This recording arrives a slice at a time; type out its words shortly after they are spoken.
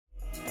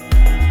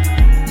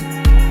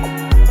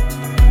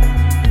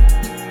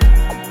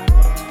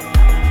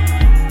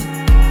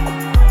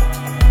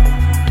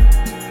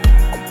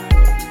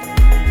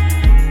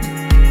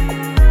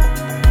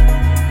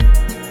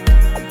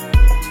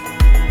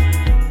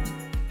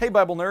Hey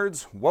Bible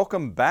nerds,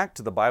 welcome back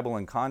to the Bible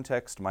in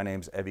Context. My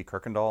name's Evve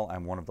Kuykendall.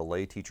 I'm one of the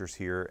lay teachers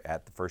here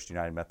at the First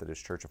United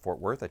Methodist Church of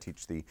Fort Worth. I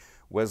teach the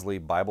Wesley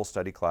Bible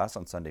study class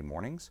on Sunday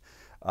mornings.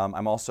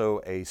 I'm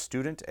also a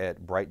student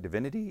at Bright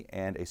Divinity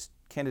and a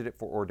candidate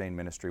for ordained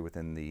ministry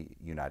within the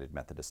United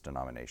Methodist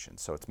denomination.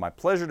 So it's my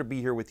pleasure to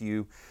be here with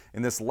you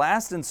in this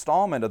last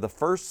installment of the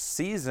first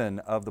season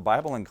of the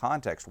Bible in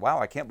Context. Wow,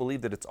 I can't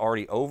believe that it's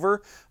already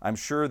over. I'm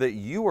sure that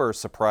you are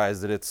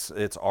surprised that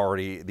it's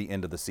already the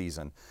end of the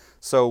season.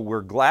 So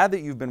we're glad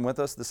that you've been with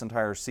us this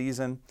entire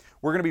season.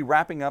 We're going to be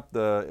wrapping up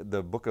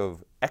the book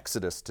of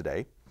Exodus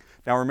today.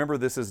 Now remember,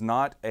 this is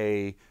not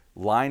a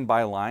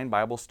line-by-line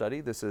Bible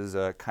study. This is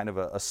a kind of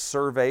a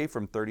survey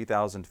from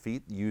 30,000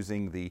 feet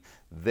using the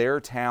their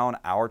town,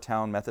 our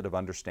town method of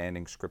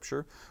understanding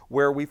Scripture,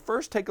 where we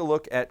first take a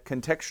look at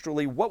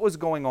contextually what was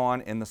going on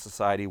in the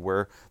society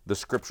where the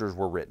Scriptures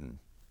were written.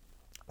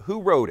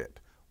 Who wrote it?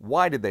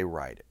 Why did they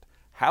write it?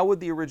 How would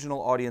the original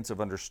audience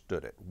have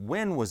understood it?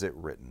 When was it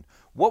written?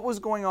 What was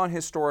going on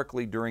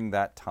historically during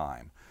that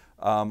time?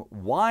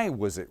 Why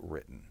was it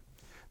written?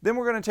 Then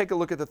we're going to take a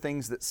look at the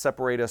things that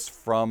separate us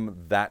from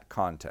that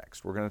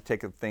context. We're going to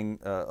take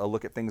a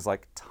look at things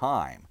like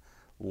time,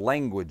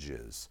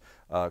 languages,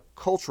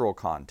 cultural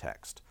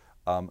context,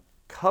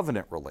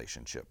 covenant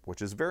relationship,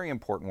 which is very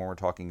important when we're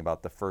talking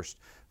about the first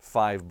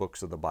 5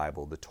 books of the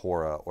Bible, the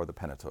Torah or the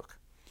Pentateuch.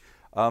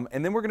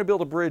 And then we're going to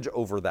build a bridge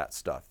over that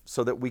stuff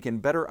so that we can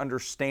better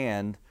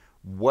understand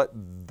what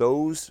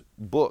those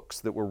books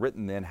that were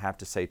written then have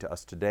to say to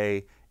us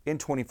today in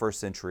 21st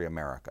century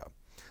America.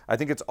 I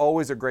think it's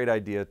always a great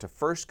idea to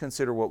first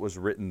consider what was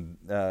written,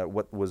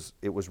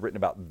 it was written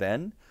about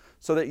then,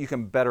 so that you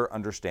can better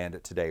understand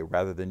it today,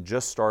 rather than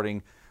just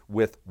starting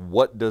with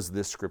what does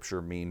this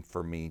Scripture mean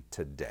for me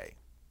today.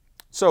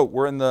 So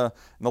we're in the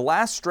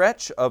last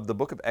stretch of the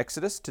book of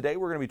Exodus. Today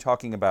we're going to be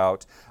talking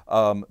about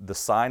the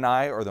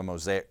Sinai or the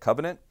Mosaic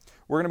covenant.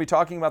 We're going to be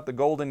talking about the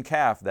golden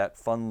calf, that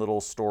fun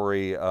little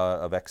story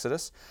of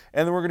Exodus.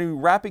 And then we're going to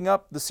be wrapping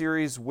up the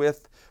series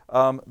with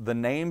the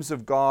names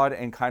of God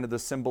and kind of the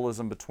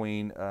symbolism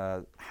between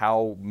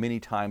how many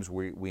times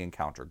we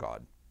encounter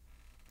God.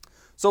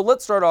 So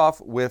let's start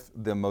off with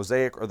the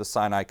Mosaic or the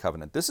Sinai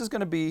covenant. This is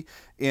going to be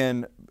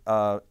in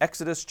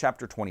Exodus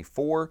chapter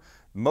 24.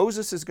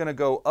 Moses is going to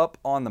go up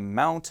on the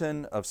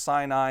mountain of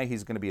Sinai.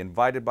 He's going to be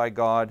invited by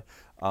God.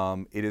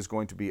 It is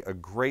going to be a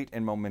great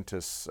and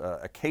momentous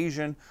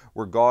occasion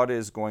where God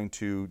is going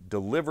to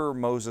deliver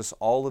Moses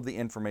all of the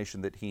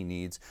information that he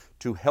needs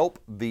to help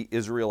the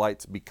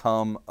Israelites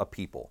become a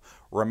people.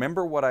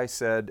 Remember what I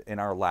said in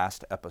our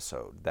last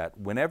episode, that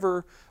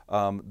whenever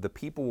the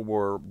people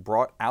were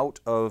brought out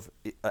of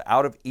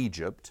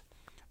Egypt,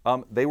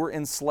 they were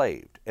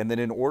enslaved. And then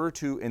in order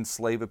to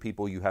enslave a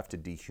people, you have to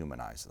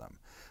dehumanize them.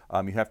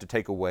 You have to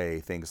take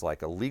away things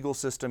like a legal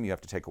system, you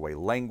have to take away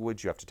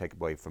language, you have to take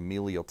away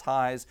familial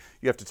ties,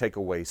 you have to take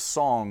away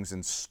songs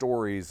and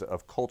stories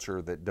of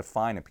culture that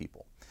define a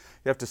people.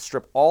 You have to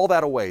strip all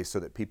that away so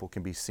that people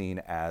can be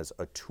seen as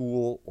a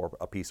tool or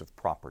a piece of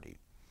property.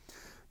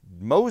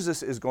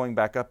 Moses is going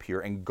back up here,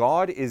 and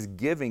God is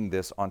giving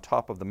this on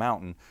top of the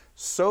mountain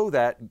so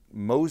that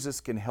Moses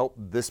can help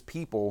this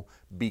people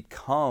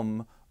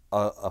become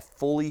a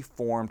fully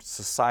formed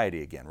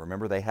society again.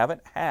 Remember, they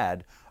haven't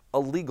had a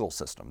legal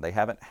system. They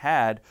haven't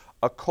had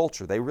a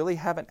culture. They really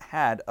haven't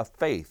had a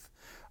faith,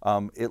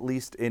 at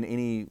least in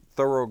any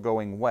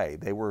thoroughgoing way.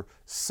 They were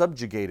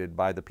subjugated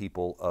by the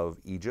people of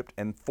Egypt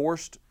and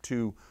forced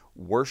to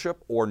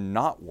worship or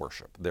not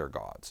worship their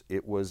gods.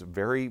 It was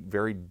very,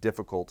 very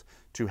difficult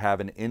to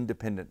have an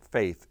independent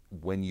faith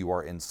when you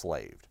are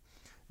enslaved.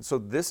 So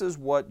this is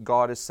what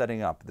God is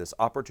setting up, this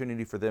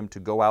opportunity for them to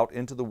go out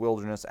into the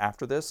wilderness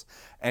after this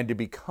and to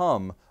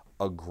become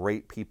a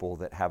great people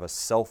that have a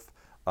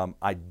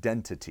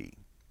self-identity.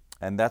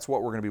 And that's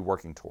what we're going to be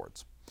working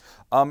towards.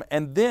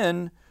 And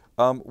then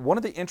one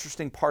of the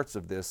interesting parts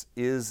of this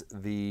is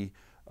the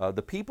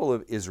people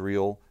of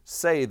Israel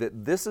say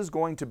that this is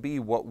going to be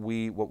what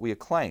we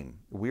acclaim.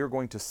 We are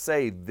going to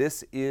say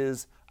this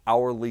is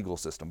our legal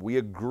system. We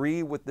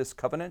agree with this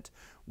covenant.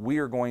 We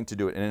are going to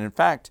do it. And in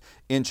fact,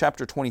 in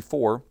chapter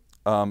 24,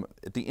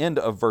 at the end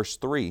of verse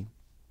 3,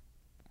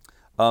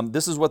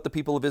 this is what the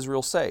people of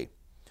Israel say.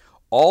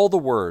 All the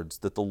words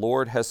that the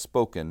Lord has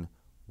spoken,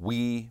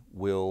 we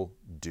will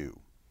do.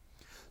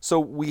 So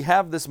we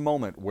have this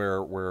moment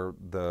where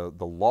the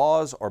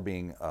laws are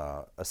being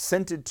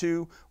assented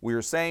to. We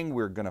are saying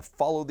we're going to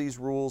follow these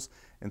rules.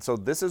 And so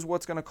this is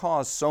what's going to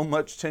cause so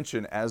much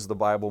tension as the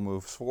Bible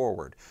moves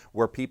forward,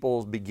 where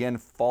people begin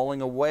falling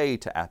away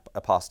to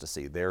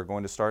apostasy. They're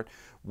going to start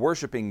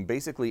worshiping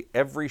basically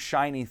every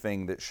shiny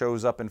thing that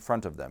shows up in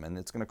front of them. And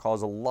it's going to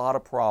cause a lot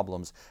of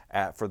problems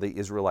for the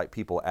Israelite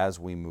people as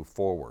we move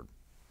forward.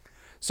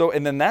 So,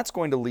 and then that's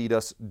going to lead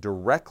us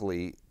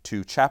directly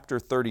to chapter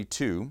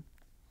 32.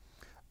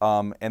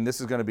 And this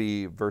is going to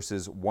be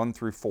verses 1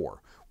 through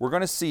 4. We're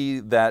going to see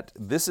that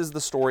this is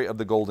the story of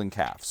the golden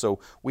calf. So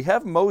we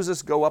have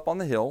Moses go up on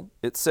the hill.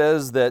 It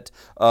says that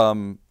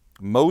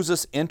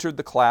Moses entered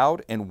the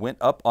cloud and went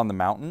up on the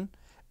mountain,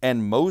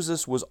 And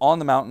Moses was on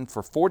the mountain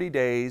for 40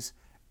 days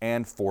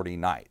and 40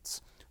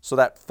 nights. So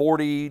that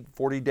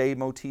 40-day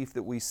motif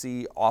that we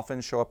see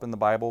often show up in the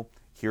Bible,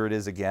 here it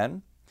is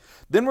again.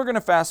 Then we're going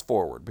to fast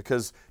forward,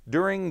 because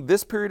during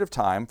this period of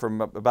time,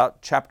 from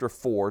about chapter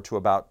 4 to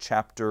about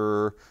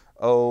chapter,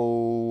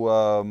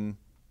 let's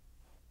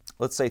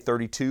say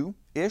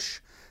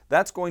 32-ish,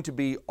 that's going to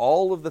be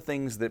all of the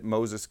things that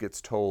Moses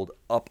gets told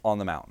up on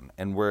the mountain,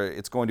 and where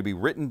it's going to be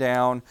written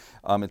down,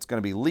 it's going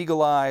to be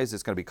legalized,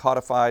 it's going to be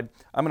codified.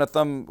 I'm going to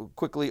thumb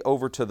quickly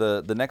over to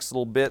the next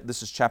little bit.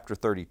 This is chapter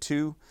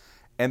 32.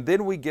 And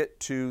then we get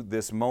to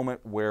this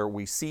moment where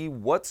we see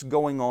what's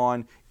going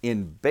on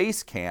in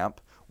base camp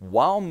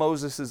while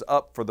Moses is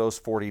up for those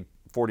 40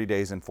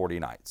 days and 40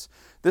 nights.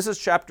 This is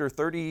chapter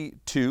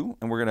 32,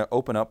 and we're going to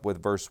open up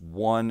with verse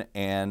 1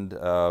 and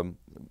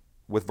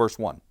with verse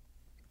 1.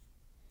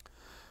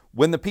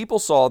 When the people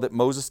saw that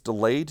Moses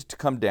delayed to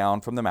come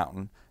down from the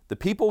mountain, the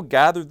people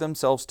gathered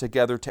themselves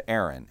together to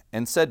Aaron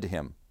and said to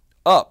him,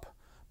 "Up,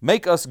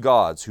 make us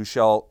gods who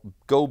shall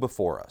go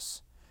before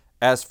us.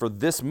 As for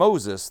this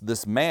Moses,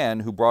 this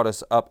man who brought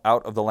us up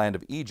out of the land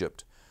of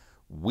Egypt,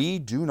 we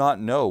do not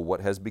know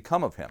what has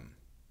become of him."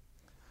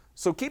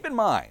 So keep in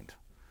mind,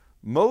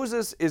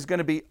 Moses is going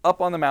to be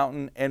up on the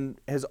mountain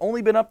and has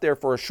only been up there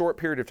for a short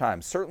period of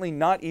time, certainly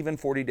not even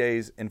 40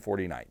 days and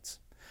 40 nights.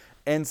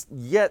 And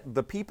yet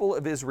the people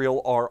of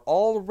Israel are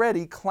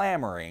already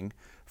clamoring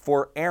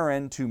for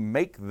Aaron to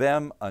make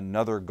them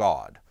another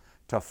god,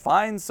 to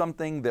find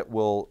something that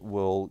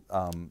will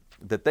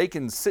that they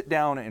can sit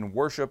down and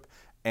worship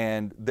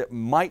and that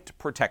might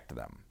protect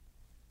them.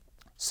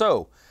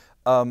 So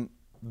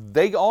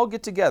they all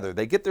get together.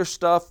 They get their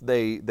stuff.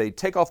 They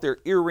take off their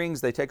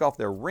earrings. They take off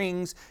their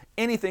rings,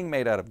 anything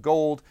made out of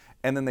gold,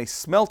 and then they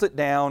smelt it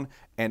down.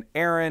 And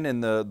Aaron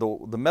and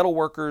the metal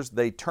workers,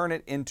 they turn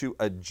it into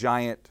a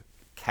giant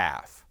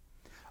calf,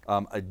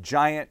 a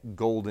giant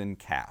golden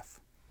calf.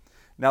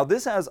 Now,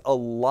 this has a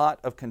lot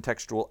of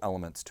contextual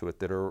elements to it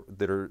that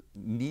are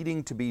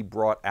needing to be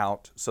brought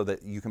out so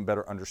that you can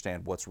better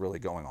understand what's really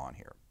going on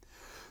here.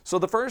 So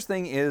the first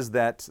thing is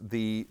that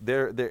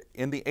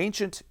in the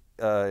ancient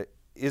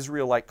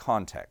Israelite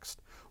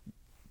context,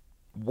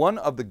 one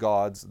of the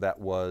gods that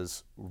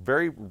was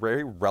very,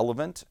 very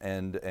relevant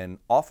and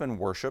often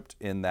worshipped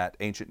in that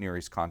ancient Near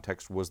East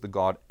context was the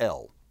god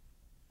El.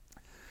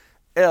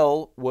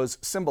 El was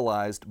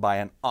symbolized by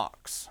an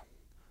ox.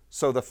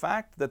 So the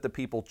fact that the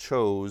people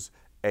chose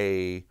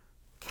a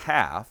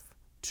calf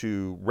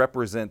to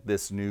represent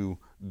this new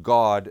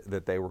god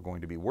that they were going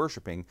to be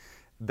worshiping,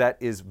 that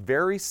is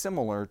very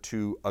similar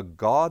to a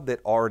god that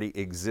already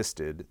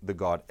existed, the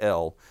god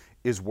El,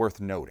 is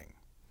worth noting.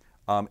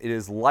 It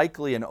is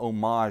likely an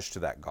homage to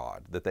that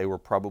god, that they were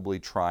probably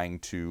trying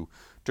to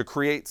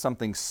create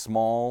something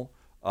small,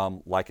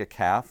 like a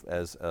calf,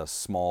 as a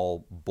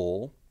small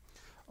bull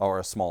or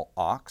a small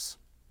ox.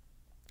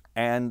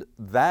 And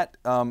that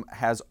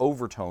has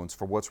overtones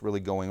for what's really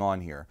going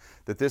on here.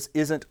 That this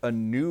isn't a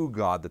new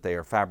god that they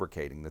are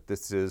fabricating, that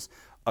this is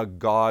a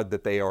god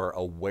that they are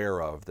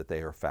aware of, that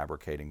they are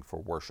fabricating for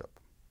worship.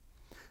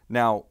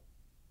 Now,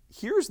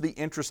 here's the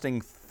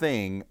interesting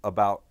thing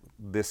about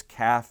this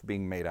calf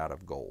being made out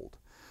of gold.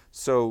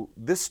 So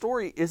this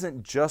story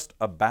isn't just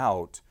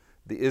about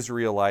the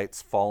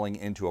Israelites falling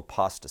into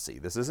apostasy.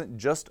 This isn't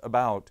just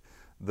about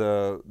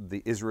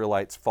the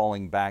Israelites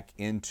falling back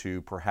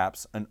into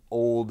perhaps an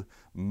old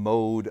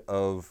mode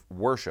of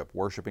worship,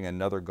 worshiping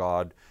another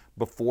god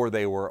before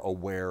they were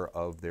aware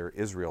of their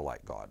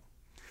Israelite God.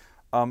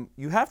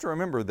 You have to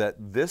remember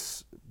that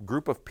this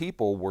group of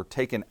people were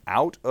taken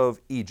out of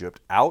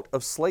Egypt, out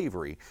of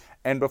slavery,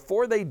 and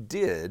before they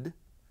did,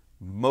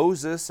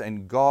 Moses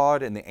and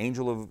God and the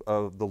angel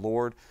of the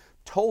Lord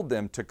told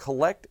them to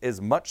collect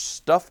as much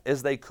stuff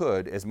as they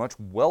could, as much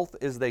wealth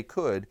as they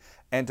could,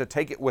 and to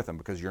take it with them,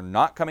 because you're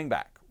not coming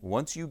back.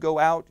 Once you go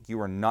out, you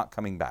are not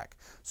coming back.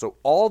 So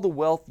all the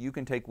wealth you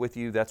can take with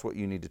you, that's what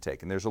you need to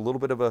take. And there's a little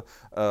bit of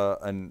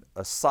an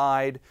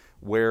aside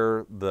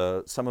where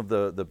some of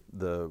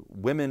the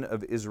women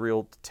of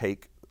Israel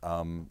take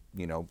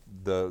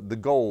the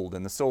gold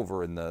and the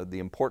silver and the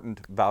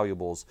important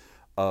valuables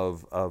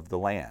of the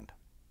land.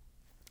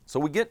 So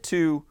we get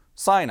to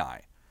Sinai,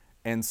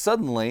 and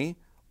suddenly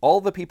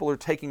all the people are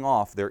taking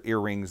off their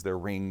earrings, their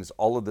rings,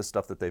 all of the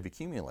stuff that they've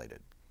accumulated.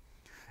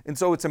 And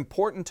so it's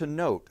important to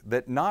note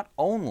that not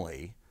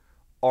only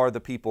are the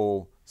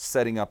people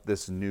setting up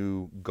this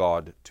new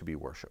god to be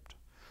worshipped,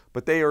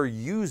 but they are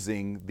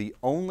using the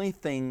only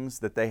things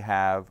that they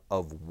have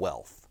of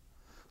wealth.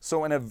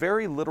 So in a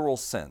very literal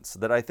sense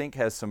that I think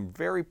has some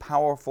very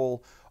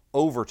powerful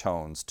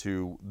overtones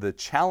to the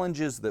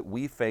challenges that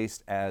we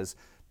faced as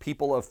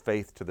people of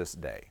faith to this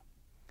day.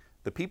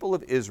 The people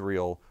of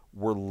Israel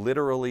were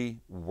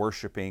literally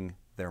worshiping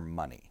their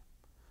money,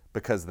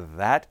 because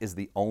that is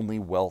the only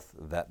wealth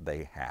that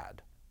they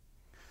had.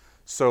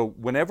 So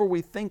whenever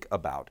we think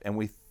about and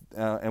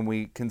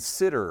we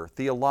consider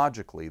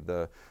theologically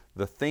the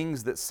the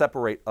things that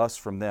separate us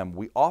from them,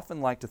 we often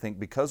like to think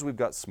because we've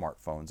got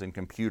smartphones and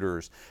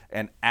computers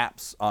and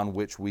apps on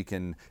which we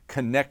can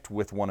connect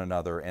with one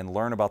another and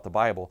learn about the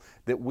Bible,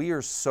 that we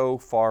are so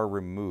far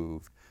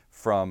removed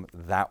from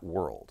that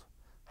world.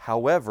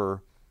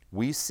 However,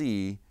 we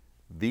see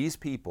these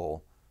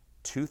people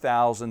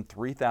 2,000,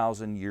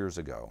 3,000 years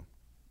ago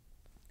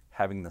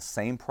having the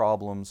same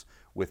problems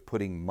with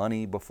putting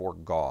money before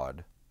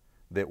God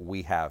that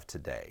we have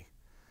today.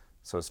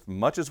 So as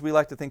much as we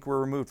like to think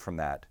we're removed from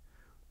that,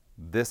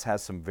 this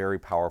has some very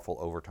powerful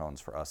overtones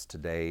for us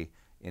today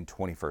in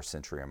 21st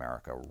century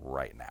America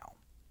right now.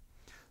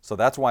 So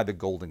that's why the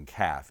golden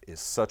calf is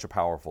such a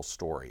powerful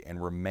story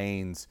and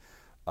remains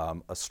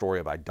a story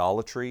of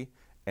idolatry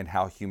and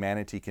how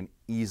humanity can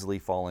easily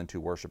fall into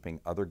worshiping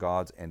other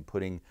gods and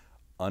putting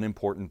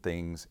unimportant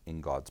things in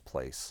God's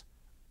place,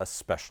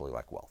 especially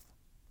like wealth.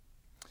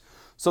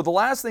 So the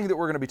last thing that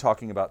we're going to be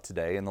talking about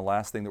today, and the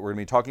last thing that we're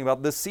going to be talking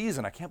about this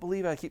season, I can't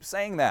believe I keep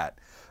saying that,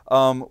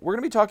 we're going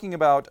to be talking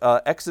about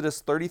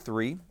Exodus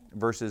 33,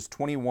 verses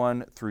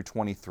 21 through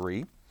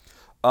 23.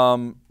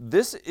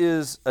 This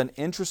is an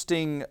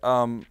interesting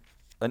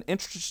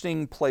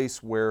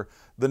place where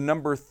the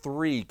number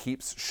 3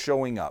 keeps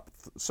showing up.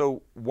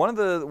 So one of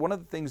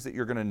the things that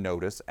you're going to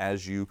notice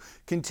as you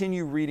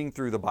continue reading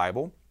through the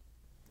Bible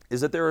is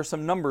that there are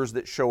some numbers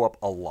that show up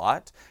a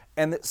lot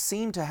and that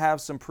seem to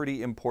have some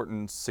pretty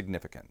important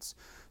significance.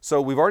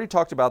 So we've already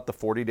talked about the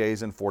 40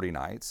 days and 40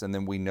 nights, and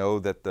then we know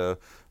that the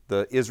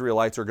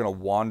Israelites are going to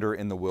wander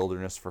in the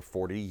wilderness for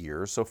 40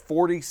 years. So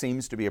 40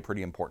 seems to be a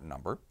pretty important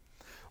number.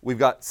 We've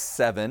got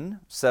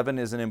 7. 7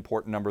 is an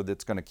important number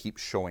that's going to keep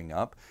showing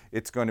up.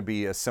 It's going to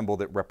be a symbol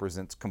that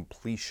represents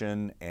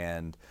completion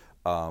and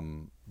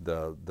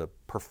the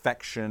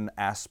perfection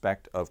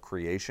aspect of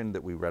creation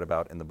that we read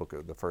about in the book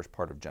of the first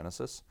part of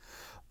Genesis.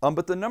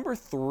 But the number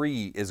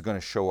 3 is going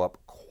to show up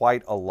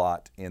quite a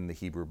lot in the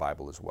Hebrew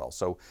Bible as well.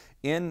 So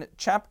in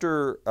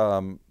chapter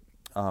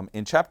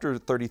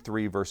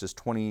 33, verses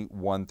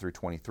 21 through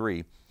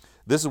 23,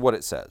 this is what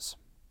it says.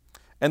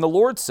 And the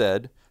Lord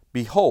said,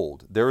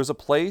 Behold, there is a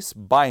place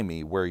by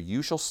me where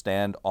you shall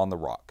stand on the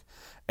rock.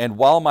 And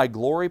while my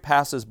glory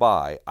passes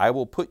by, I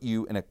will put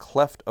you in a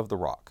cleft of the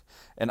rock,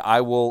 and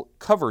I will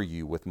cover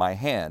you with my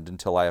hand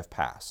until I have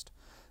passed.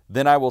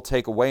 Then I will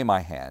take away my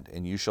hand,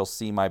 and you shall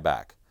see my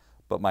back,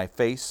 but my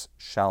face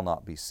shall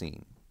not be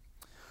seen.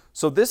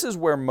 So this is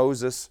where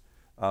Moses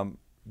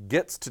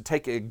gets to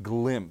take a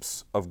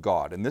glimpse of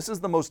God. And this is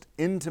the most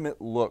intimate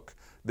look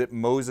that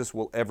Moses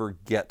will ever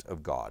get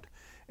of God.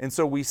 And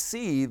so we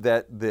see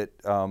that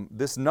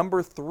this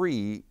number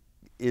 3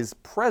 is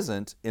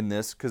present in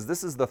this because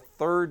this is the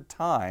 3rd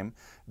time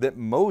that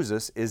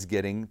Moses is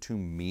getting to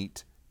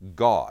meet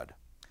God,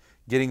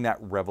 getting that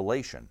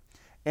revelation.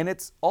 And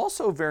it's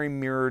also very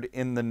mirrored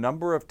in the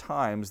number of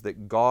times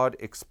that God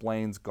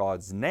explains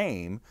God's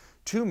name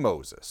to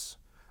Moses.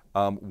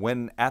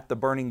 When at the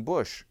burning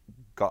bush,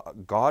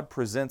 God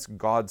presents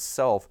God's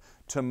self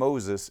to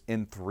Moses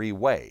in 3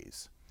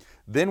 ways.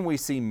 Then we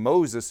see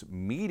Moses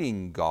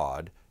meeting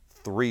God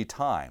 3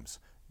 times.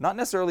 Not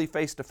necessarily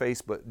face to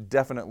face, but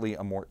definitely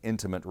a more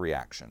intimate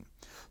reaction.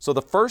 So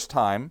the first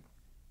time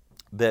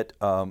that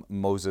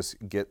Moses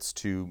gets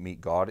to meet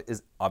God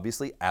is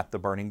obviously at the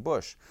burning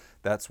bush.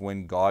 That's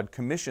when God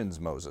commissions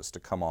Moses to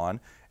come on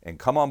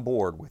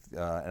board with,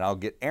 and I'll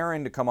get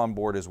Aaron to come on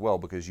board as well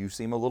because you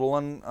seem a little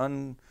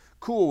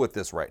uncool with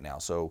this right now.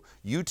 So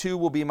you two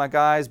will be my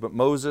guys, but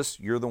Moses,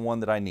 you're the one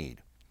that I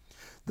need.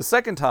 The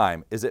second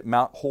time is at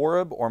Mount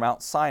Horeb or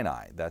Mount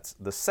Sinai. That's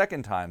the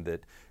second time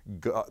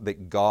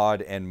that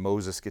God and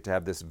Moses get to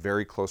have this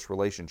very close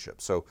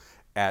relationship. So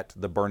at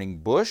the burning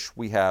bush,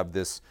 we have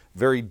this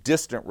very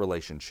distant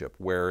relationship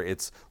where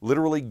it's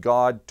literally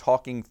God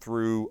talking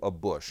through a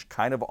bush,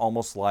 kind of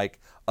almost like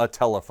a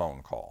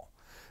telephone call.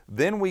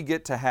 Then we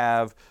get to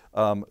have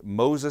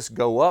Moses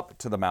go up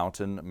to the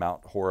mountain,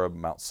 Mount Horeb,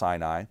 Mount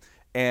Sinai,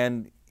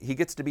 and he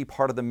gets to be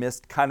part of the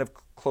mist kind of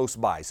close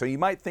by. So you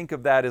might think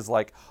of that as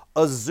like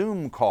a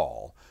Zoom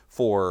call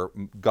for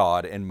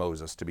God and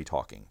Moses to be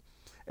talking.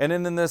 And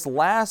then in this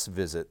last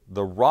visit,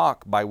 the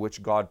rock by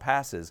which God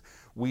passes,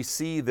 we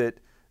see that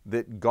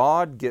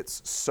God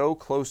gets so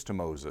close to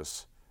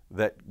Moses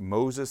that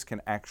Moses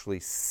can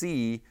actually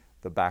see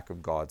the back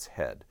of God's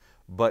head,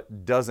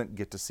 but doesn't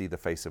get to see the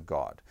face of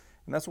God.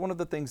 And that's one of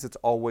the things that's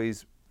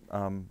always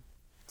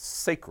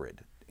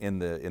sacred in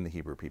the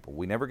Hebrew people.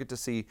 We never get to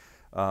see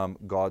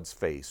God's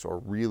face or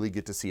really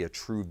get to see a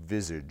true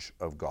visage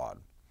of God.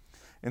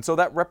 And so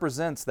that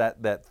represents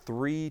that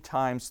 3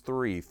 times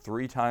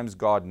 3 times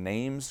God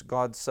names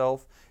God's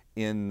self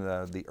in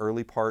the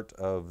early part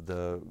of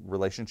the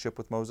relationship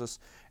with Moses.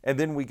 And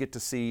then we get to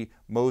see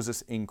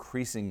Moses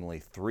increasingly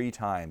 3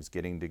 times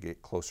getting to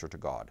get closer to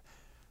God.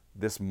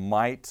 This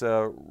might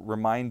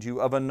remind you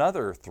of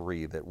another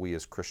 3 that we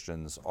as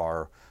Christians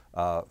are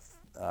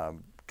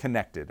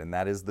connected, and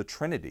that is the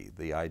Trinity,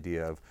 the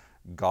idea of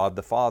God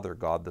the Father,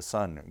 God the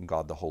Son, and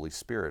God the Holy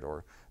Spirit,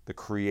 or the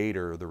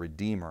Creator, the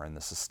Redeemer, and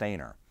the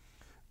Sustainer.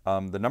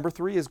 The number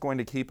 3 is going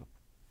to keep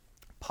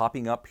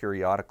popping up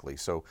periodically.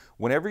 So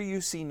whenever you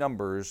see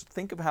numbers,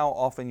 think of how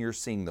often you're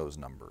seeing those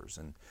numbers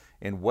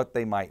and what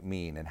they might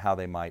mean and how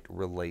they might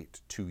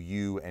relate to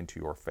you and to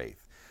your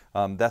faith.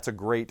 That's a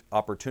great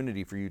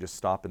opportunity for you to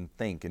stop and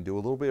think and do a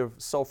little bit of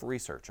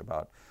self-research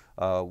about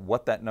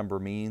what that number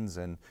means,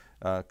 and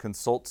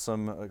consult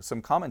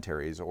some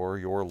commentaries or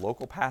your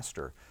local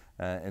pastor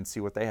and see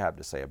what they have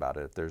to say about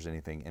it if there's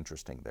anything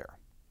interesting there.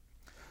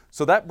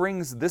 So that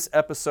brings this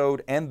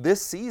episode and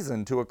this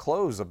season to a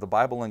close of the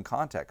Bible in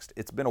Context.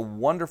 It's been a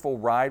wonderful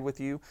ride with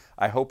you.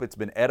 I hope it's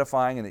been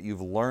edifying and that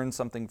you've learned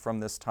something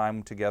from this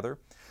time together.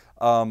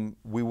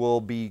 We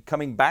will be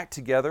coming back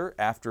together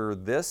after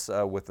this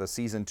with a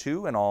season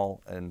 2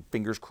 and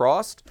fingers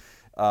crossed.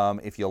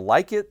 If you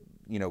like it,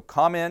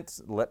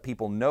 comment, let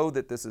people know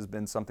that this has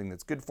been something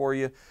that's good for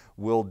you.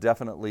 We'll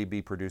definitely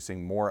be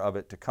producing more of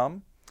it to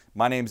come.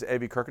 My name's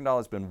Evve Kuykendall.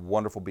 It's been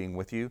wonderful being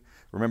with you.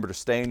 Remember to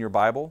stay in your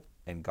Bible,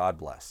 and God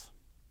bless.